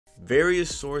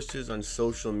Various sources on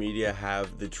social media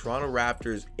have the Toronto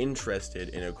Raptors interested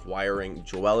in acquiring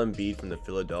Joel Embiid from the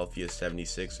Philadelphia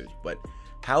 76ers, but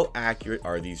how accurate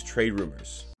are these trade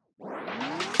rumors?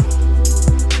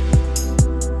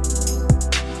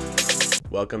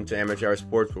 Welcome to Amateur Hour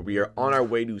Sports, where we are on our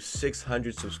way to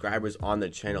 600 subscribers on the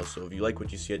channel. So if you like what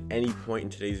you see at any point in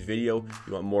today's video,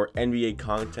 you want more NBA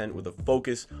content with a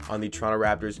focus on the Toronto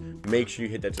Raptors, make sure you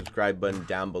hit that subscribe button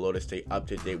down below to stay up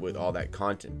to date with all that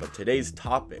content. But today's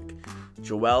topic,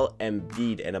 Joel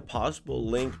Embiid and a possible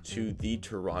link to the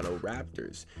Toronto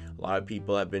Raptors. A lot of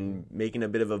people have been making a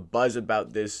bit of a buzz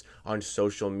about this on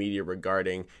social media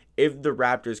regarding if the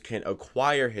Raptors can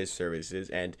acquire his services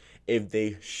and if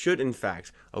they should in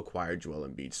fact acquire Joel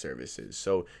Embiid's services.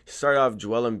 So to start off,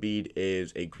 Joel Embiid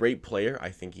is a great player. I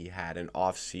think he had an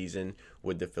off season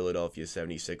with the Philadelphia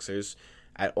 76ers.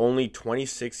 At only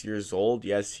 26 years old,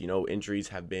 yes, injuries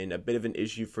have been a bit of an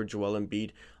issue for Joel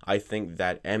Embiid. I think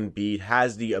that Embiid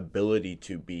has the ability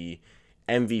to be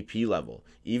MVP level.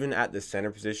 Even at the center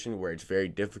position where it's very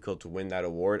difficult to win that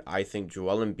award, I think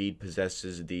Joel Embiid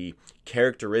possesses the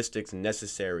characteristics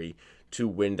necessary to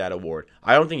win that award.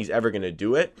 I don't think he's ever going to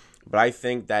do it, but I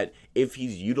think that if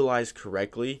he's utilized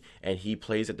correctly and he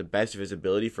plays at the best of his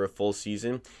ability for a full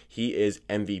season, he is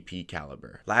MVP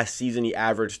caliber. Last season, he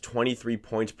averaged 23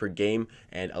 points per game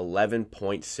and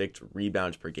 11.6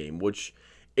 rebounds per game, which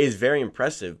is very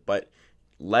impressive, but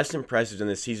less impressive than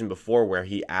the season before where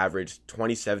he averaged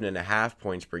 27.5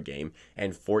 points per game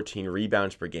and 14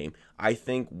 rebounds per game. I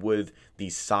think with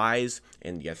the size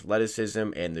and the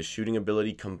athleticism and the shooting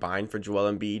ability combined for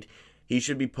Joel Embiid, he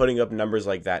should be putting up numbers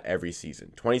like that every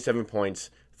season. 27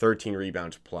 points, 13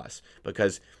 rebounds plus,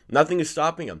 because nothing is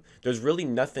stopping him. There's really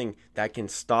nothing that can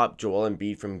stop Joel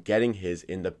Embiid from getting his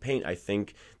in the paint. I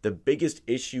think the biggest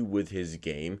issue with his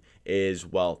game is,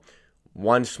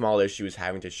 one small issue is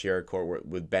having to share a court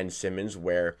with Ben Simmons,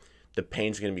 where the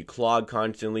paint's going to be clogged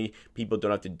constantly. People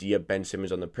don't have to D up Ben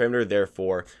Simmons on the perimeter,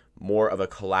 therefore more of a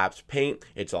collapsed paint.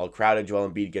 It's all crowded. Joel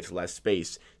Embiid gets less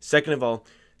space. Second of all,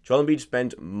 Joel Embiid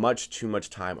spends much too much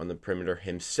time on the perimeter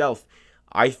himself.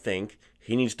 I think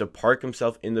he needs to park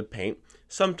himself in the paint.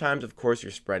 Sometimes, of course,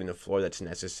 you're spreading the floor. That's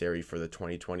necessary for the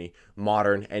 2020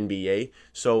 modern NBA.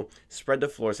 So spread the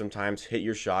floor sometimes, hit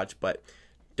your shots, but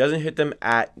doesn't hit them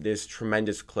at this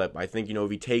tremendous clip. I think,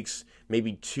 if he takes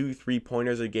maybe 2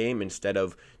 3-pointers a game instead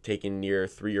of taking near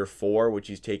 3 or 4, which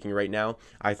he's taking right now,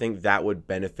 I think that would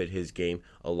benefit his game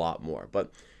a lot more.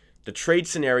 But the trade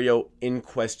scenario in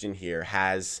question here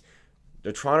has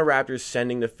the Toronto Raptors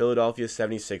sending the Philadelphia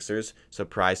 76ers,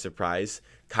 surprise, surprise,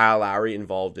 Kyle Lowry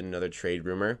involved in another trade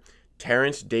rumor,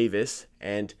 Terrence Davis,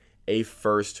 and a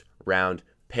first-round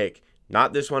pick.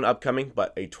 Not this one upcoming,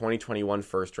 but a 2021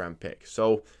 first-round pick.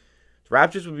 So the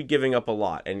Raptors would be giving up a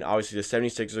lot, and obviously the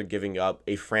 76ers are giving up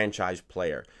a franchise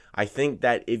player. I think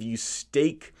that if you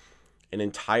stake an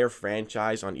entire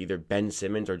franchise on either Ben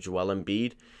Simmons or Joel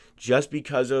Embiid, just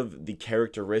because of the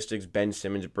characteristics Ben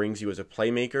Simmons brings you as a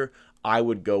playmaker, I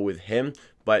would go with him,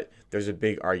 but there's a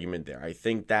big argument there. I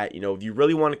think that, if you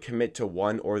really want to commit to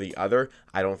one or the other,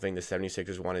 I don't think the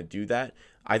 76ers want to do that.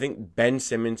 I think Ben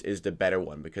Simmons is the better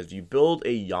one, because if you build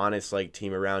a Giannis-like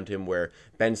team around him where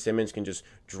Ben Simmons can just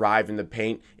drive in the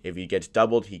paint, if he gets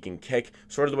doubled, he can kick,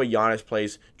 sort of the way Giannis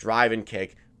plays, drive and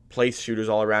kick, place shooters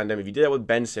all around him. If you did that with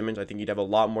Ben Simmons, I think you'd have a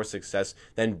lot more success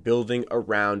than building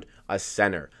around a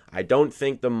center. I don't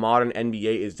think the modern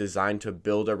NBA is designed to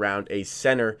build around a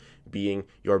center being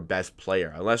your best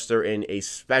player, unless they're in a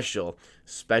special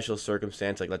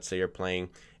circumstance, like let's say you're playing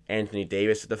Anthony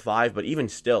Davis at the 5, but even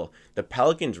still, the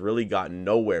Pelicans really got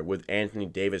nowhere with Anthony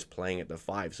Davis playing at the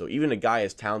 5. So even a guy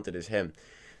as talented as him,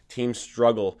 teams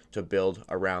struggle to build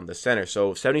around the center.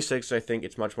 So 76, I think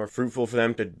it's much more fruitful for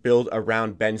them to build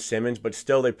around Ben Simmons, but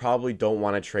still they probably don't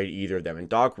want to trade either of them. And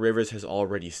Doc Rivers has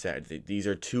already said that these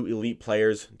are two elite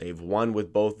players. They've won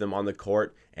with both of them on the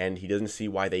court, and he doesn't see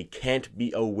why they can't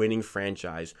be a winning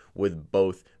franchise with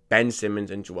both Ben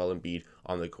Simmons and Joel Embiid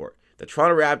on the court. The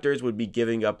Toronto Raptors would be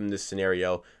giving up in this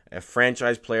scenario a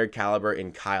franchise player caliber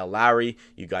in Kyle Lowry.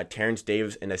 You got Terrence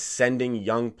Davis, an ascending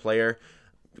young player,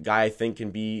 guy I think can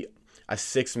be a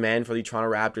sixth man for the Toronto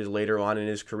Raptors later on in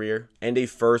his career, and a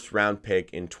first-round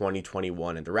pick in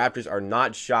 2021. And the Raptors are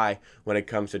not shy when it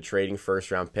comes to trading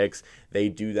first-round picks. They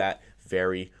do that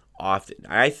very often.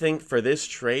 I think for this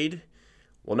trade,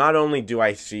 not only do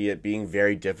I see it being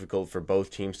very difficult for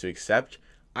both teams to accept,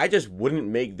 I just wouldn't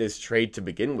make this trade to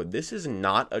begin with. This is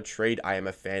not a trade I am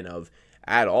a fan of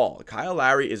at all. Kyle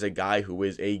Lowry is a guy who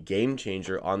is a game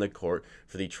changer on the court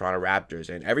for the Toronto Raptors,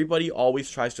 and everybody always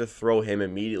tries to throw him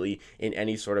immediately in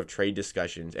any sort of trade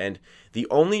discussions. And the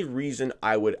only reason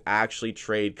I would actually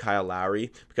trade Kyle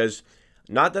Lowry, because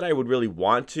not that I would really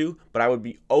want to, but I would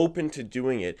be open to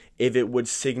doing it if it would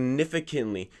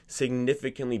significantly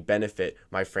benefit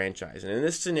my franchise. And in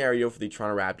this scenario for the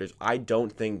Toronto Raptors, I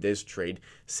don't think this trade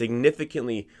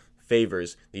significantly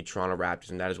favors the Toronto Raptors,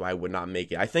 and that is why I would not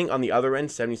make it. I think on the other end,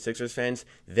 76ers fans,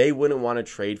 they wouldn't want to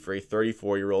trade for a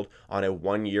 34-year-old on a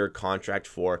one-year contract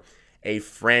for a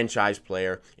franchise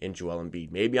player in Joel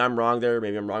Embiid. Maybe I'm wrong there.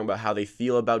 Maybe I'm wrong about how they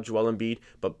feel about Joel Embiid.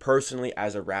 But personally,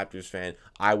 as a Raptors fan,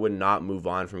 I would not move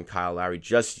on from Kyle Lowry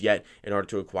just yet in order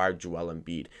to acquire Joel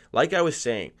Embiid. Like I was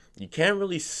saying, you can't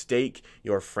really stake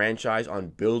your franchise on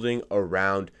building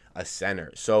around a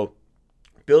center. So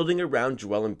building around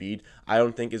Joel Embiid, I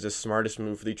don't think is the smartest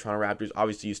move for the Toronto Raptors.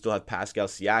 Obviously, you still have Pascal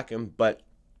Siakam, but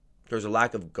there's a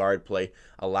lack of guard play,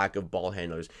 a lack of ball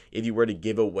handlers if you were to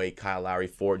give away Kyle Lowry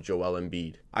for Joel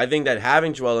Embiid. I think that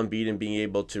having Joel Embiid and being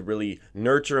able to really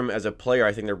nurture him as a player,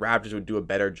 I think the Raptors would do a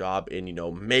better job in,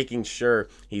 making sure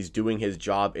he's doing his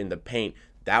job in the paint.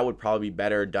 That would probably be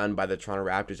better done by the Toronto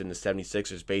Raptors and the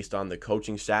 76ers based on the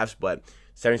coaching staffs, but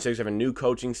 76ers have a new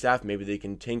coaching staff. Maybe they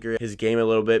can tinker his game a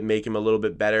little bit, make him a little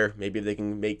bit better. Maybe they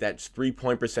can make that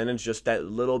three-point percentage just that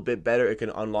little bit better. It can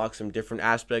unlock some different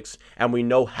aspects. And we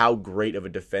know how great of a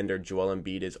defender Joel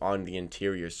Embiid is on the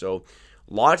interior. So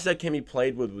lots that can be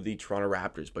played with the Toronto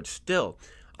Raptors. But still,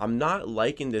 I'm not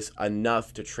liking this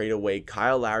enough to trade away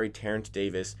Kyle Lowry, Terrence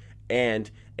Davis,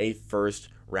 and a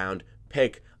first-round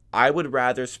pick. I would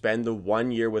rather spend the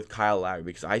 1 year with Kyle Lowry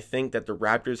because I think that the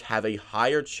Raptors have a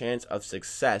higher chance of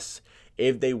success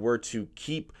if they were to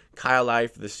keep Kyle Lowry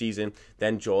for the season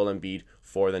than Joel Embiid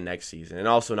for the next season. And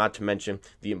also, not to mention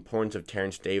the importance of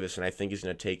Terrence Davis, and I think he's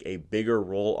going to take a bigger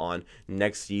role on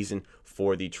next season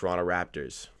for the Toronto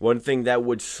Raptors. One thing that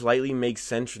would slightly make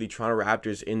sense for the Toronto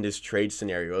Raptors in this trade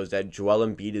scenario is that Joel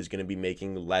Embiid is going to be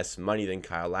making less money than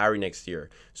Kyle Lowry next year.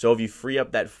 So if you free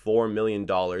up that $4 million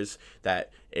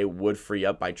that it would free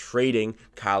up by trading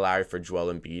Kyle Lowry for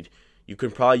Joel Embiid, you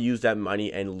could probably use that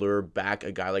money and lure back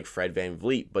a guy like Fred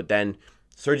VanVleet. But then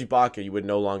Serge Ibaka you would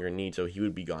no longer need, so he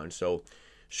would be gone. So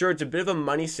sure, it's a bit of a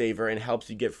money saver and helps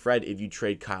you get Fred if you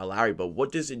trade Kyle Lowry, but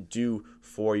what does it do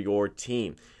for your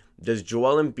team? Does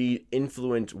Joel Embiid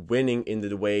influence winning in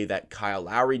the way that Kyle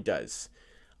Lowry does?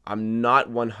 I'm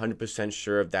not 100%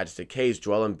 sure if that's the case.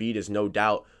 Joel Embiid is no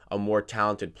doubt a more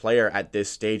talented player at this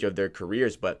stage of their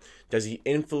careers, but does he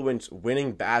influence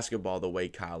winning basketball the way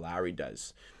Kyle Lowry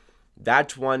does?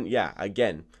 That's one, yeah,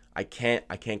 again, I can't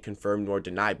confirm nor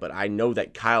deny, but I know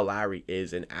that Kyle Lowry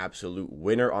is an absolute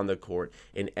winner on the court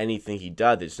in anything he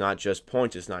does. It's not just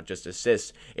points, it's not just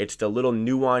assists. It's the little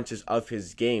nuances of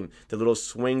his game, the little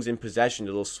swings in possession,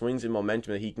 the little swings in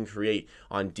momentum that he can create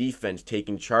on defense,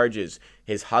 taking charges,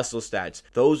 his hustle stats.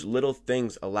 Those little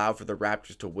things allow for the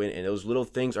Raptors to win, and those little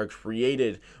things are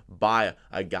created by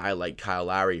a guy like Kyle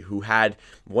Lowry, who had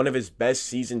one of his best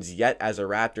seasons yet as a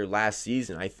Raptor last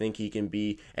season. I think he can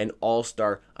be an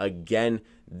all-star again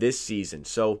this season.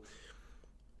 So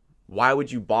why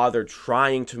would you bother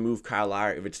trying to move Kyle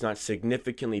Lowry if it's not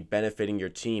significantly benefiting your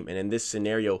team? And in this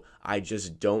scenario, I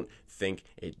just don't think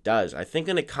it does. I think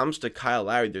when it comes to Kyle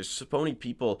Lowry, there's so many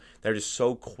people that are just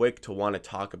so quick to want to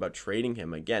talk about trading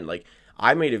him again. Like,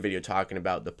 I made a video talking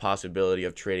about the possibility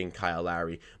of trading Kyle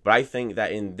Lowry, but I think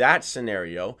that in that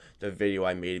scenario, the video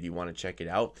I made, if you want to check it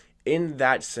out, in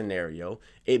that scenario,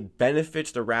 it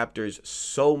benefits the Raptors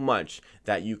so much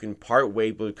that you can part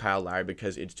ways with Kyle Lowry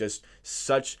because it's just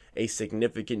such a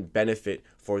significant benefit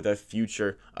for the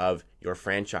future of your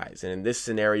franchise. And in this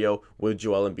scenario with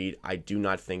Joel Embiid, I do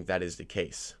not think that is the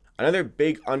case. Another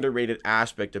big underrated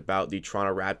aspect about the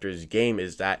Toronto Raptors game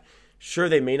is that sure,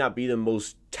 they may not be the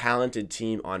most talented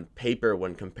team on paper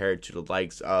when compared to the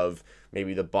likes of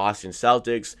maybe the Boston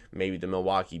Celtics, maybe the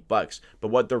Milwaukee Bucks. But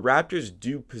what the Raptors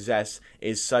do possess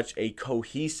is such a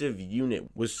cohesive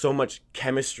unit with so much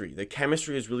chemistry. The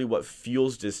chemistry is really what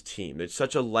fuels this team. It's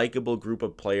such a likable group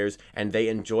of players, and they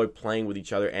enjoy playing with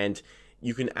each other, and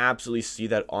you can absolutely see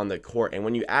that on the court. And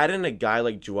when you add in a guy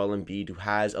like Joel Embiid, who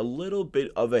has a little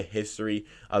bit of a history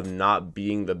of not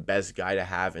being the best guy to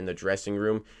have in the dressing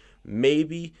room,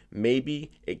 maybe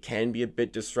it can be a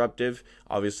bit disruptive.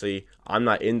 Obviously, I'm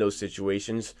not in those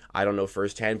situations. I don't know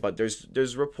firsthand, but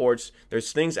there's reports,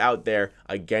 there's things out there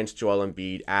against Joel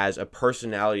Embiid as a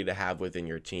personality to have within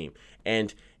your team.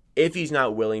 And if he's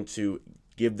not willing to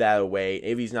give that away,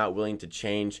 if he's not willing to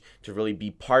change to really be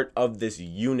part of this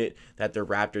unit that the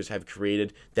Raptors have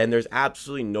created, then there's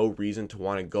absolutely no reason to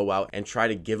want to go out and try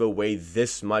to give away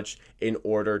this much in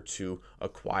order to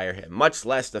acquire him. Much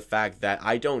less the fact that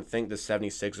I don't think the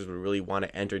 76ers would really want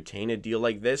to entertain a deal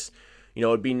like this. You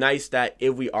know, it'd be nice that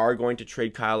if we are going to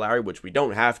trade Kyle Lowry, which we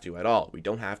don't have to at all, we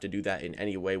don't have to do that in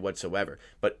any way whatsoever.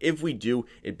 But if we do,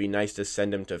 it'd be nice to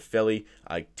send him to Philly,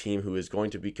 a team who is going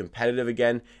to be competitive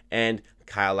again, and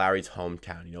Kyle Lowry's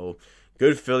hometown. You know,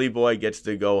 good Philly boy gets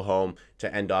to go home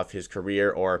to end off his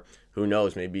career, or who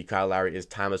knows, maybe Kyle Lowry is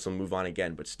timeless, will move on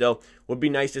again. But still, would be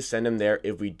nice to send him there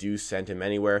if we do send him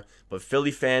anywhere. But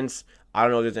Philly fans, I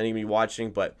don't know if there's anybody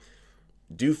watching, but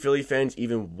do Philly fans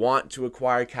even want to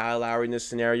acquire Kyle Lowry in this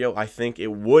scenario? I think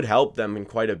it would help them in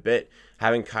quite a bit.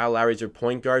 Having Kyle Lowry as their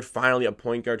point guard, finally a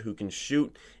point guard who can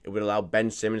shoot. It would allow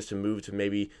Ben Simmons to move to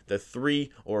maybe the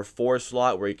 3 or 4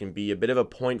 slot where he can be a bit of a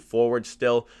point forward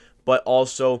still, but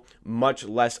also much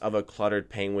less of a cluttered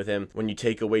paint with him. When you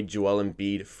take away Joel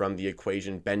Embiid from the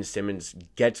equation, Ben Simmons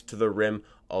gets to the rim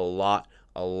a lot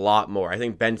more. I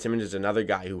think Ben Simmons is another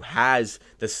guy who has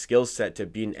the skill set to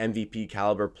be an MVP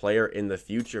caliber player in the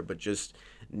future, but just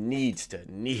needs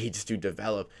to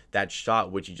develop that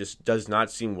shot, which he just does not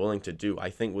seem willing to do. I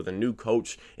think with a new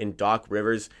coach in Doc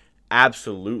Rivers,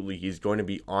 absolutely he's going to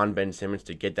be on Ben Simmons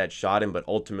to get that shot in, but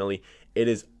ultimately it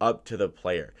is up to the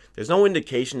player. There's no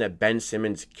indication that Ben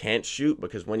Simmons can't shoot,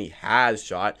 because when he has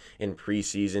shot in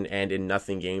preseason and in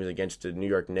nothing games against the New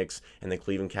York Knicks and the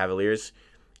Cleveland Cavaliers,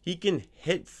 he can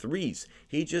hit threes.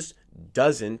 He just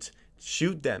doesn't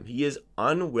shoot them. He is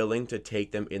unwilling to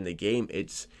take them in the game.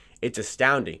 It's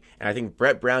astounding. And I think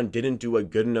Brett Brown didn't do a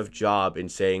good enough job in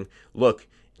saying, look,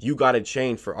 you got to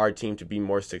change for our team to be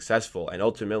more successful. And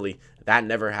ultimately, that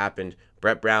never happened.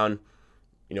 Brett Brown,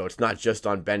 you know, it's not just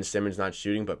on Ben Simmons not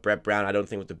shooting, but Brett Brown, I don't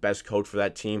think was the best coach for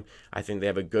that team. I think they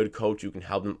have a good coach who can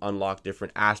help them unlock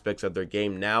different aspects of their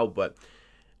game now, but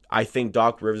I think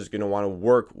Doc Rivers is going to want to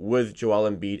work with Joel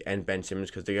Embiid and Ben Simmons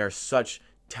because they are such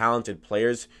talented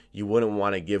players. You wouldn't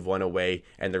want to give one away.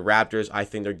 And the Raptors, I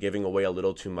think they're giving away a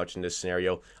little too much in this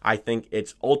scenario. I think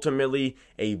it's ultimately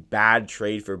a bad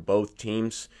trade for both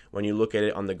teams. When you look at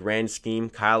it on the grand scheme,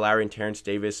 Kyle Lowry and Terrence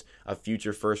Davis, a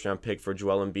future first-round pick for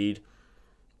Joel Embiid.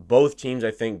 Both teams,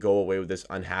 I think, go away with this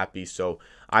unhappy. So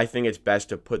I think it's best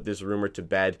to put this rumor to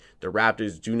bed. The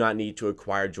Raptors do not need to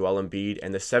acquire Joel Embiid,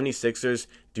 and the 76ers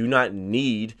do not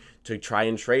need to try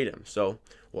and trade him. So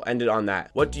we'll end it on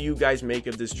that. What do you guys make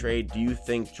of this trade? Do you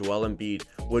think Joel Embiid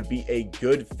would be a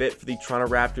good fit for the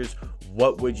Toronto Raptors?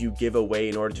 What would you give away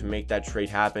in order to make that trade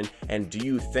happen? And do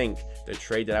you think the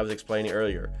trade that I was explaining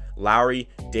earlier, Lowry,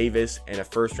 Davis, and a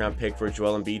first-round pick for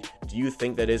Joel Embiid, do you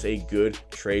think that is a good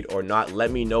trade or not?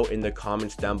 Let me know in the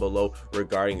comments down below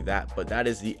regarding that. But that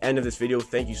is the end of this video.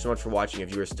 Thank you so much for watching.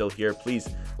 If you are still here, please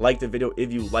like the video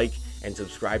if you like, and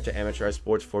subscribe to Amateur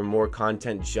Sports for more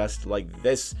content just like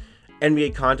this.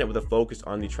 NBA content with a focus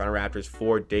on the Toronto Raptors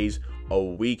 4 days a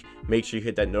week. Make sure you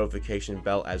hit that notification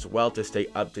bell as well to stay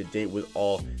up to date with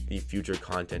all the future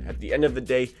content. At the end of the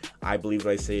day, I believe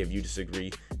what I say. If you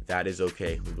disagree, that is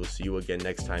okay. We will see you again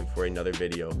next time for another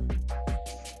video.